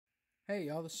Hey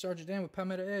y'all, this is Sergeant Dan with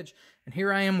Palmetto Edge, and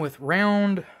here I am with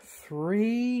round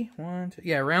three,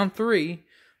 round three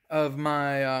of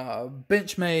my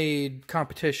Benchmade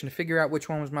competition to figure out which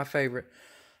one was my favorite.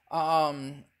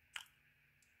 Little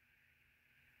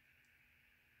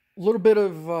bit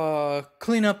of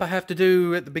cleanup I have to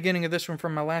do at the beginning of this one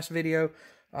from my last video.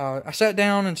 I sat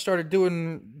down and started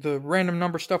doing the random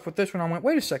number stuff with this one. I went,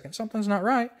 wait a second, something's not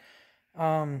right.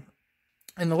 In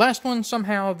the last one,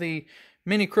 somehow the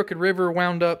Mini Crooked River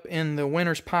wound up in the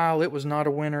winner's pile. It was not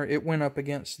a winner. It went up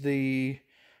against the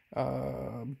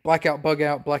Blackout Bug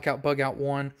Out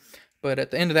 1. But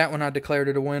at the end of that one, I declared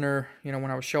it a winner, you know,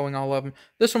 when I was showing all of them.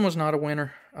 This one was not a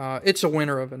winner. It's a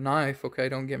winner of a knife, okay,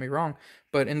 don't get me wrong.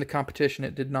 But in the competition,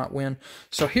 it did not win.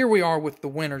 So here we are with the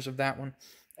winners of that one.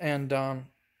 And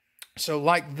so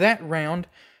like that round,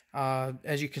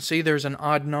 as you can see, there's an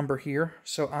odd number here.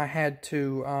 So I had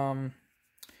to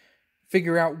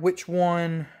figure out which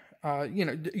one,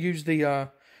 use the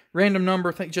random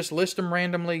number thing, just list them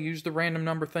randomly, use the random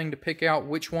number thing to pick out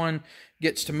which one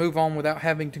gets to move on without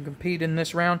having to compete in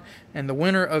this round. And the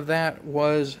winner of that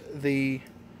was the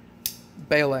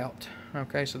Bailout.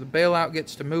 Okay, so the Bailout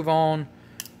gets to move on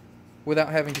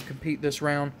without having to compete this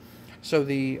round. So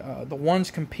the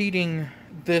ones competing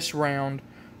this round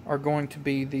are going to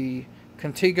be the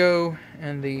Contigo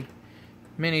and the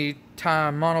Mini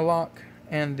Tie Monolock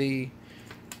and the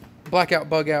Blackout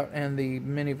Bug Out and the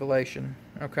Mini Velation.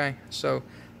 Okay, so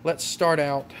let's start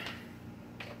out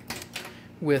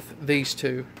with these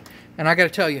two. And I got to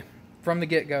tell you, from the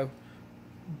get-go,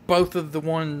 both of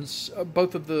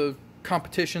the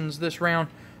competitions this round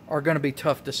are going to be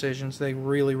tough decisions. They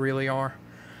really, really are.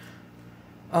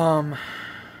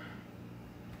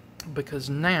 Because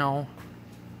now,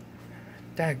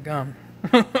 dadgum.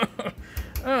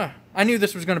 I knew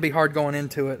this was going to be hard going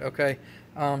into it, okay?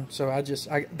 So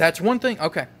that's one thing.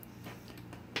 Okay.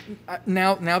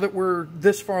 Now that we're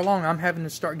this far along, I'm having to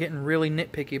start getting really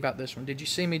nitpicky about this one. Did you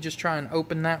see me just try and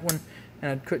open that one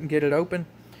and I couldn't get it open?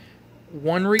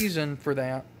 One reason for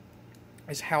that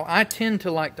is how I tend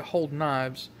to like to hold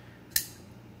knives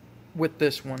with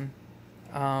this one.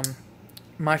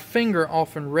 My finger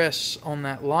often rests on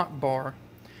that lock bar,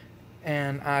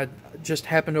 and I just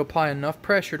happen to apply enough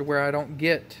pressure to where I don't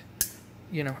get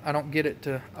it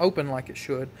to open like it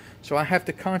should. So I have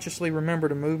to consciously remember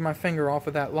to move my finger off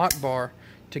of that lock bar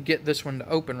to get this one to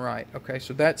open right. Okay,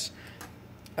 so that's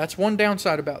one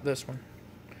downside about this one.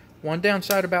 One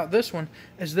downside about this one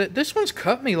is that this one's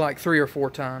cut me like 3 or 4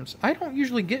 times. I don't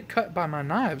usually get cut by my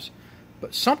knives,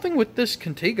 but something with this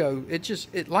Contigo,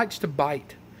 it likes to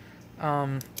bite.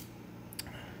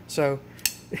 So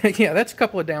yeah, that's a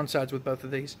couple of downsides with both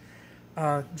of these.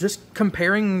 Just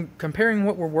comparing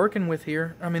what we're working with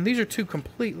here. I mean, these are two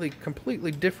completely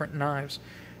different knives,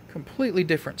 completely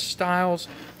different styles,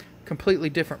 completely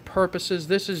different purposes.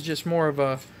 This is just more of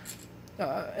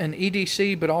an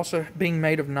EDC, but also being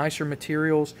made of nicer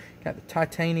materials. Got the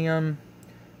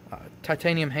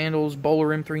titanium handles,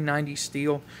 Bowler M390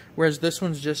 steel, whereas this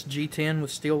one's just G10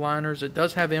 with steel liners. It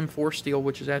does have M4 steel,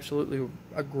 which is absolutely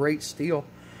a great steel.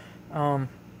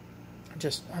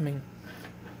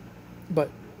 But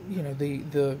you know,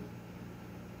 the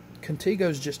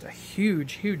Contigo's just a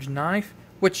huge knife,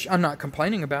 which I'm not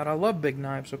complaining about. I love big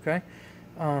knives, okay?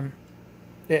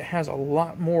 It has a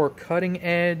lot more cutting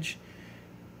edge.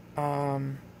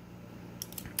 It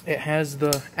has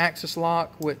the axis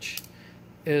lock, which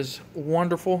is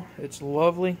wonderful. It's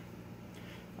lovely.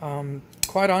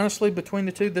 Quite honestly, between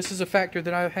the two, this is a factor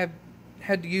that I have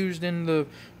had to use in the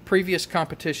previous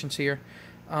competitions here.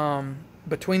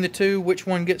 Between the two, which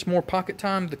one gets more pocket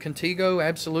time? The Contigo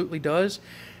absolutely does,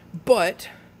 but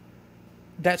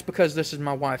that's because this is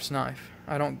my wife's knife.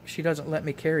 She doesn't let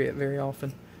me carry it very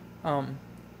often. I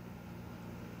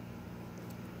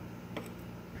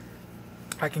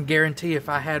can guarantee if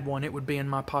I had one, it would be in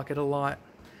my pocket a lot.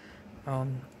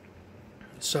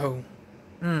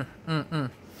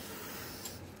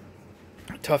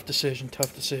 Tough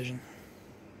decision.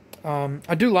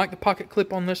 I do like the pocket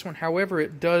clip on this one. However,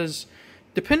 it does,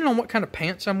 depending on what kind of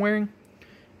pants I'm wearing,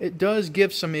 it does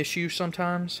give some issues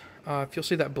sometimes. If you'll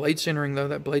see that blade centering, though,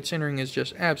 that blade centering is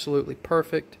just absolutely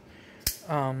perfect.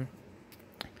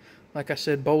 Like I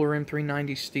said, Bowler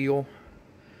M390 steel.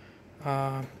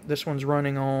 This one's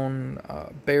running on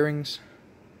bearings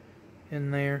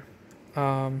in there.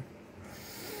 Oh,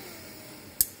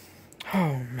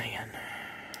 man.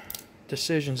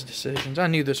 Decisions. I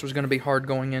knew this was going to be hard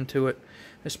going into it,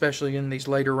 especially in these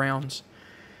later rounds.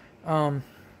 I'm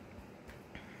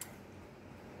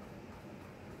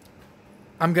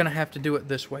going to have to do it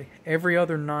this way. Every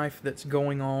other knife that's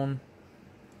going on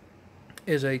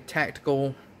is a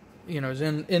tactical, is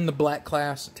in the black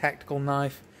class, tactical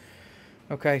knife.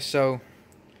 Okay, so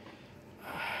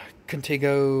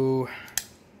Contigo.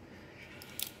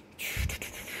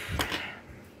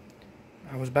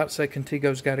 I was about to say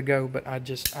Contigo's got to go, but I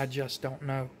just don't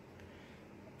know.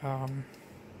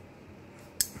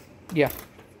 Yeah,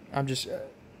 I'm just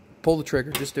pull the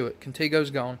trigger, just do it.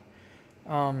 Contigo's gone.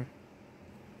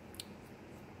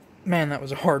 Man, that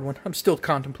was a hard one. I'm still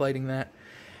contemplating that.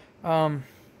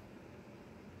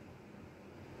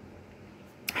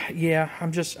 Yeah,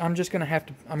 I'm gonna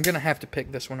have to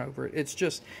pick this one over it. It's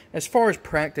just, as far as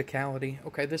practicality,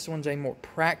 okay, this one's a more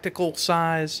practical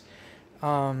size.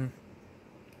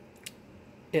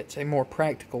 It's a more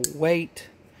practical weight.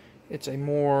 It's a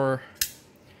more,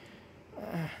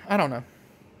 I don't know.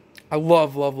 I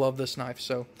love this knife,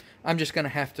 so I'm just gonna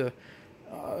have to,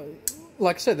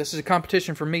 like I said, this is a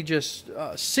competition for me just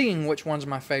seeing which one's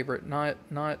my favorite, not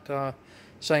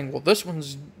saying, well, this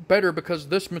one's better because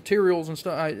this materials and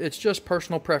stuff. It's just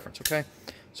personal preference, okay?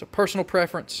 So personal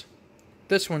preference.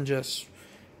 This one just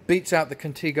beats out the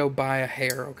Contigo by a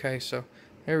hair, okay? So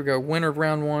here we go. Winner of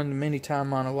round one, the mini time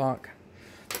monolock.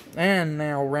 And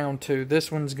now round two.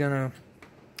 This one's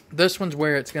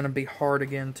where it's gonna be hard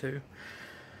again too.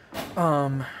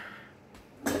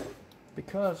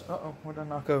 Because what did I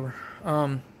knock over?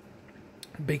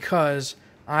 Because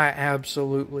I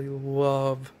absolutely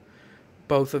love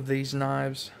both of these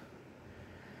knives.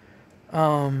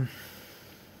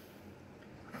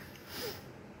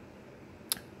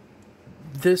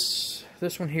 This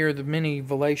one here, the mini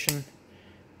Velation,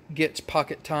 gets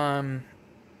pocket time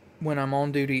when I'm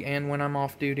on duty and when I'm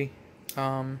off duty.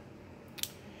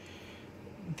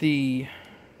 The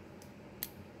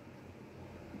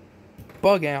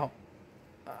bug out,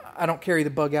 I don't carry the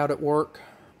bug out at work.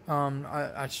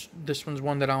 This one's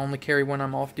one that I only carry when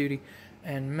I'm off duty,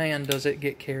 and man, does it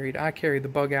get carried. I carry the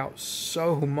bug out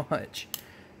so much.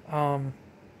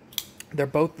 They're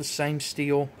both the same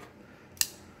steel.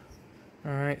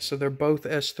 Alright, so they're both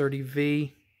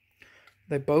S30V.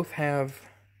 They both have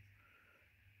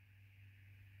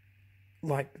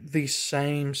like the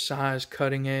same size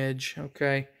cutting edge,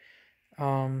 okay?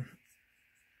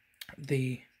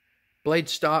 The blade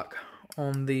stock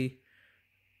on the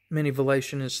mini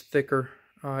Velation is thicker.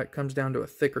 It comes down to a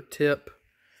thicker tip.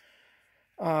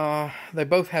 They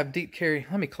both have deep carry.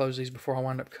 Let me close these before I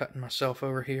wind up cutting myself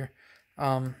over here.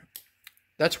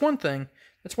 That's one thing.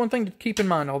 That's one thing to keep in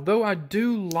mind. Although I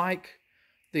do like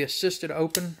the assisted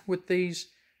open with these,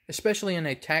 especially in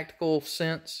a tactical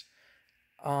sense,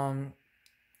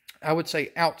 I would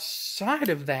say outside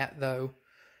of that, though,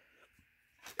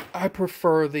 I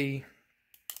prefer the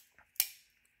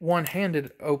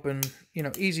one-handed open,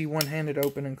 easy one-handed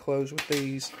open and close with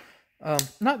these.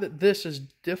 Not that this is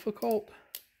difficult.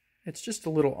 It's just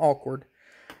a little awkward.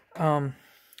 Where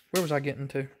was I getting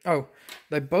to? Oh,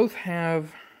 they both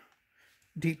have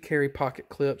deep carry pocket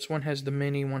clips. One has the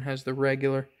mini, one has the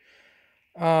regular.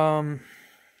 One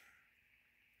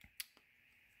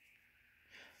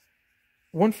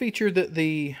feature that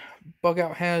the bug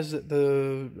out has that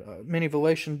the mini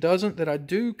Velation doesn't, that I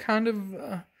do kind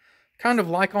of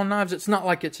like on knives. It's not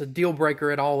like it's a deal breaker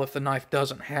at all if the knife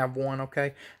doesn't have one,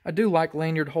 okay? I do like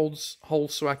lanyard holes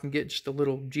so I can get just a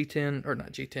little G10, or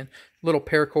not G10, little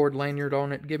paracord lanyard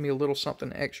on it, give me a little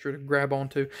something extra to grab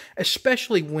onto,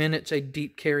 especially when it's a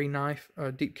deep carry knife,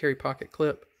 a deep carry pocket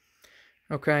clip,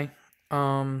 okay?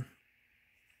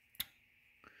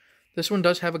 This one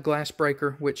does have a glass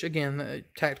breaker, which again,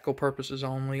 tactical purposes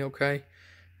only, okay?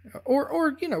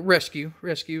 Or rescue.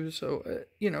 So,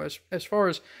 as far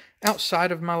as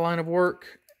outside of my line of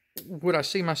work, would I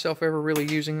see myself ever really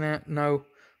using that? No.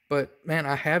 But, man,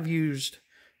 I have used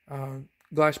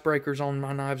glass breakers on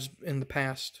my knives in the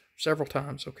past several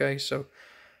times, okay? So,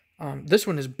 this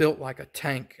one is built like a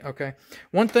tank, okay?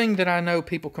 One thing that I know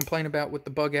people complain about with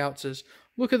the bug outs is,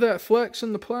 look at that flex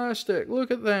in the plastic.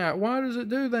 Look at that. Why does it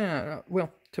do that?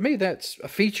 Well, to me, that's a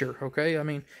feature, okay? I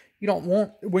mean, you don't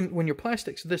want, when your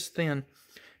plastic's this thin,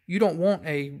 you don't want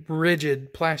a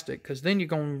rigid plastic, because then you're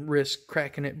going to risk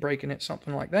cracking it, breaking it,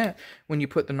 something like that, when you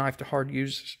put the knife to hard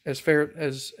use, as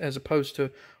opposed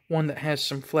to one that has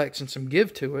some flex and some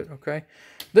give to it, okay?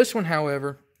 This one,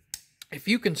 however, if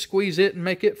you can squeeze it and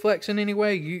make it flex in any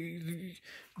way,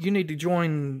 you need to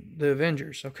join the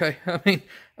Avengers, okay? I mean,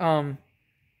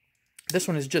 this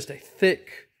one is just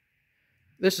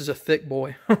this is a thick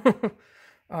boy.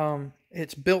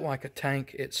 It's built like a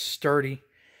tank. It's sturdy.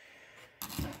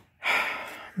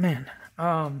 Man.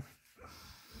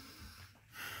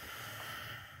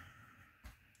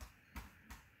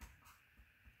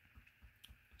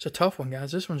 It's a tough one,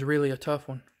 guys. This one's really a tough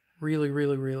one. Really,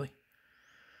 really, really.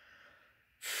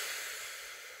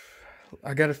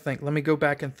 I got to think. Let me go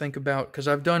back and think about, because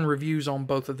I've done reviews on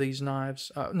both of these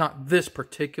knives. Not this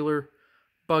particular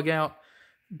bug out,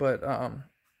 but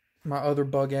my other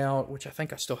bug out, which I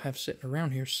think I still have sitting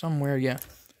around here somewhere. Yeah,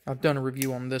 I've done a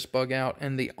review on this bug out,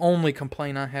 and the only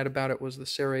complaint I had about it was the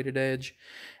serrated edge,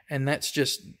 and that's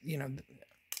just, you know,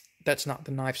 that's not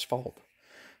the knife's fault.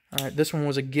 All right, this one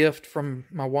was a gift from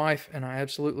my wife, and I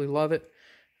absolutely love it.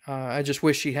 I just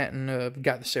wish she hadn't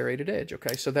got the serrated edge.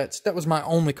 Okay, so that was my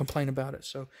only complaint about it.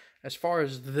 So as far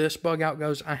as this bug out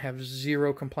goes, I have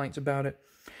zero complaints about it.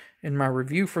 In my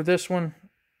review for this one,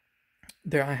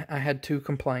 I had 2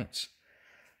 complaints.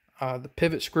 The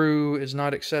pivot screw is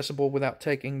not accessible without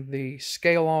taking the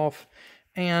scale off.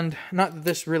 And not that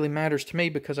this really matters to me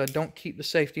because I don't keep the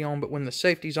safety on, but when the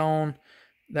safety's on,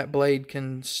 that blade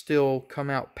can still come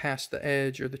out past the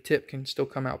edge, or the tip can still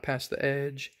come out past the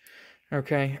edge.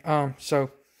 Okay,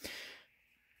 so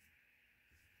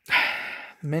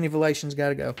manivelation's got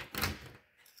to go.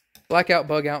 Blackout,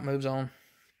 bug out, moves on.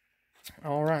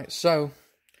 All right, so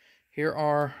here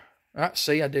are,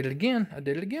 see, I did it again. I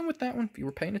did it again with that one, if you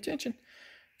were paying attention.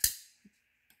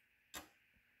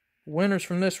 Winners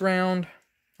from this round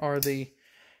are the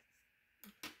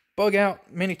bug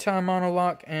out, mini time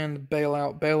monolock, and the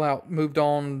bailout. Bailout moved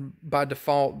on by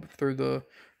default through the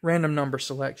random number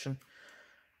selection.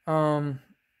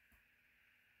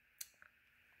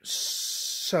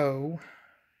 So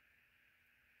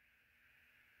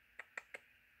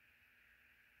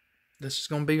this is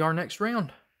going to be our next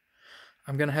round.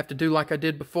 I'm going to have to do like I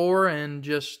did before, and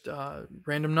just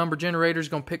random number generator is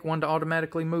going to pick one to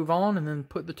automatically move on, and then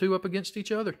put the 2 up against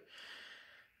each other.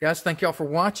 Guys, thank y'all for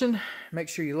watching. Make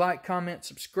sure you like, comment,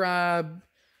 subscribe.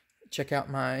 Check out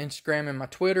my Instagram and my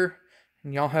Twitter.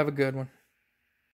 And y'all have a good one.